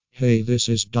Hey, this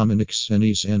is Dominic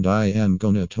Senes, and I am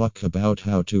gonna talk about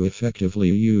how to effectively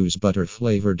use butter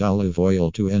flavored olive oil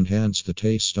to enhance the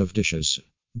taste of dishes.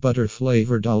 Butter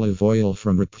flavored olive oil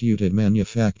from reputed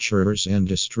manufacturers and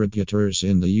distributors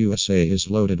in the USA is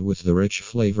loaded with the rich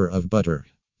flavor of butter.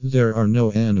 There are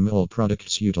no animal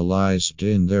products utilized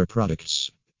in their products.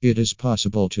 It is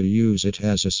possible to use it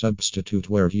as a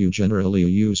substitute where you generally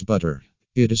use butter.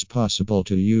 It is possible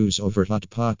to use over hot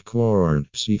popcorn,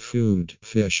 seafood,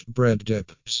 fish, bread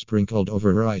dip, sprinkled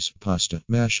over rice, pasta,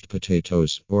 mashed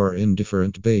potatoes, or in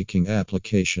different baking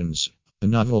applications. A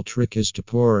novel trick is to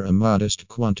pour a modest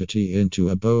quantity into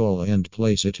a bowl and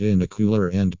place it in a cooler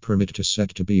and permit to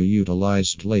set to be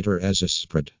utilized later as a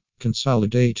spread.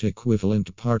 Consolidate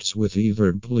equivalent parts with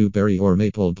either blueberry or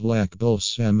maple black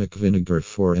balsamic vinegar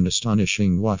for an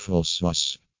astonishing waffle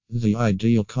sauce. The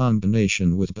ideal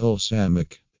combination with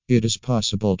balsamic. It is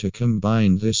possible to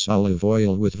combine this olive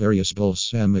oil with various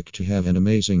balsamic to have an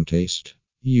amazing taste.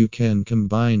 You can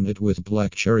combine it with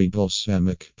black cherry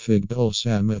balsamic, fig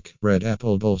balsamic, red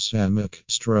apple balsamic,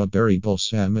 strawberry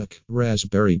balsamic,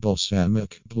 raspberry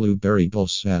balsamic, blueberry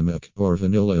balsamic, or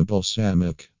vanilla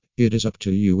balsamic. It is up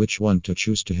to you which one to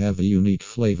choose to have a unique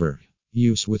flavor.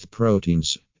 Use with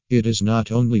proteins. It is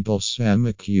not only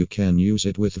balsamic, you can use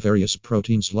it with various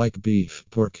proteins like beef,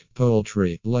 pork,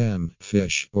 poultry, lamb,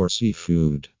 fish, or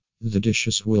seafood. The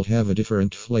dishes will have a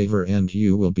different flavor and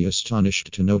you will be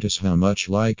astonished to notice how much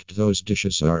liked those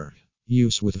dishes are.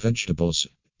 Use with vegetables.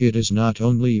 It is not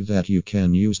only that you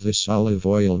can use this olive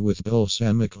oil with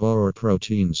balsamic or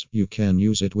proteins, you can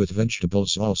use it with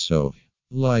vegetables also.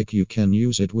 Like you can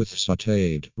use it with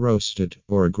sautéed, roasted,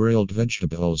 or grilled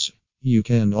vegetables. You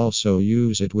can also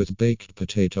use it with baked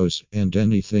potatoes and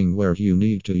anything where you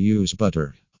need to use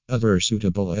butter. Other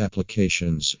suitable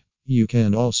applications. You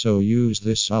can also use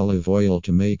this olive oil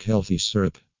to make healthy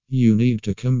syrup. You need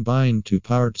to combine 2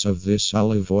 parts of this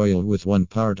olive oil with 1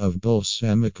 part of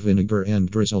balsamic vinegar and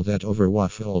drizzle that over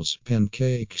waffles,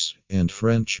 pancakes, and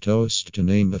French toast to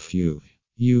name a few.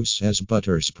 Use as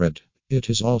butter spread.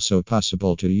 It is also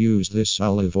possible to use this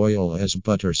olive oil as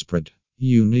butter spread.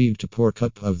 You need to pour a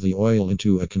cup of the oil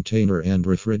into a container and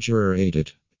refrigerate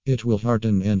it. It will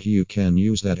harden and you can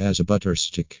use that as a butter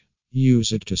stick.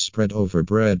 Use it to spread over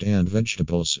bread and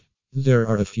vegetables. There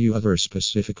are a few other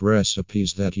specific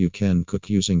recipes that you can cook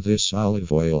using this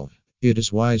olive oil. It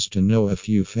is wise to know a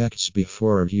few facts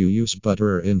before you use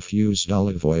butter infused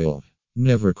olive oil.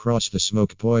 Never cross the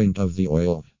smoke point of the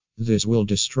oil. This will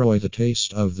destroy the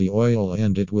taste of the oil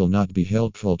and it will not be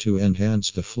helpful to enhance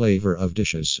the flavor of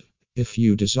dishes. If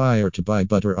you desire to buy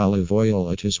butter olive oil,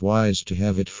 it is wise to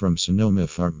have it from Sonoma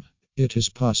Farm. It is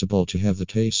possible to have the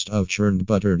taste of churned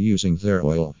butter using their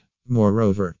oil.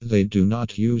 Moreover, they do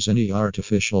not use any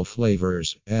artificial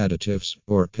flavors, additives,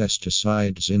 or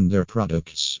pesticides in their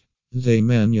products. They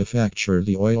manufacture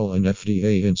the oil in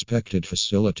FDA-inspected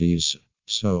facilities.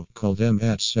 So, call them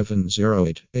at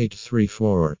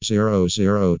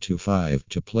 708-834-0025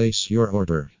 to place your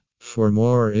order. For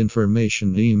more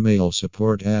information, email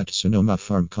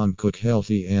support@sonomafarm.com. Cook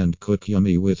healthy and cook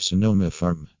yummy with Sonoma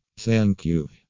Farm. Thank you.